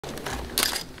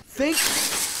think?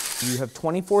 You have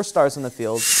 24 stars in the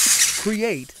field.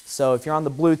 Create. So if you're on the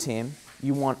blue team,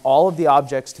 you want all of the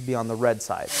objects to be on the red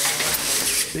side.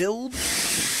 Build.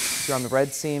 If you're on the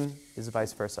red team, is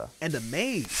vice versa. And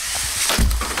amaze.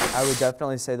 I would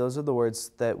definitely say those are the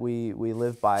words that we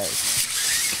live by.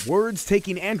 Words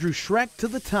taking Andrew Schreck to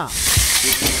the top.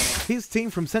 His team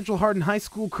from Central Hardin High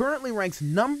School currently ranks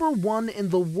 #1 in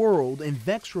the world in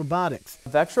Vex Robotics.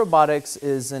 Vex Robotics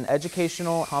is an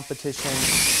educational competition.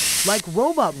 Like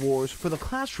Robot Wars for the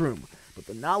classroom, but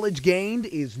the knowledge gained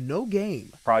is no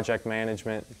game. Project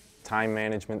management, time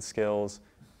management skills,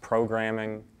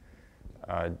 programming,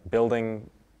 building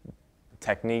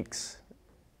techniques,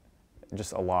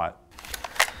 just a lot.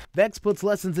 Vex puts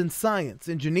lessons in science,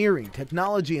 engineering,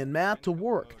 technology, and math to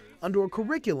work under a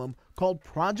curriculum called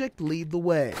Project Lead the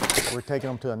Way. We're taking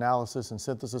them to analysis and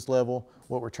synthesis level.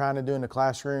 What we're trying to do in the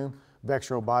classroom,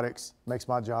 Vex Robotics makes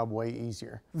my job way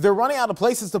easier. They're running out of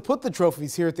places to put the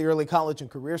trophies here at the Early College and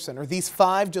Career Center. These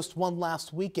 5 just won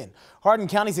last weekend. Hardin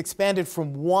County's expanded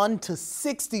from 1 to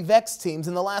 60 Vex teams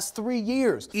in the last 3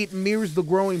 years. It mirrors the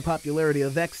growing popularity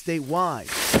of Vex statewide.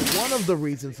 One of the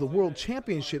reasons the World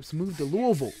Championships moved to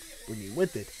Louisville, bringing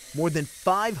with it more than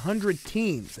 500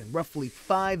 teams and roughly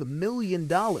 $5 million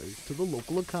to the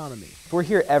local economy. We're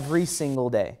here every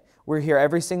single day. We're here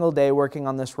every single day working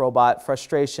on this robot.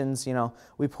 Frustrations,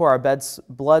 we pour our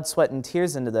blood, sweat, and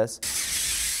tears into this.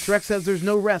 Schreck says there's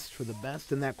no rest for the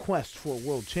best in that quest for a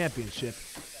world championship.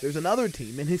 There's another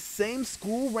team in his same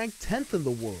school ranked 10th in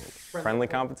the world. Friendly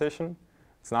competition?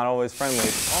 It's not always friendly.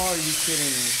 Are you kidding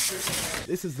me?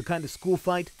 This is the kind of school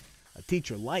fight a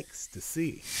teacher likes to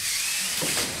see.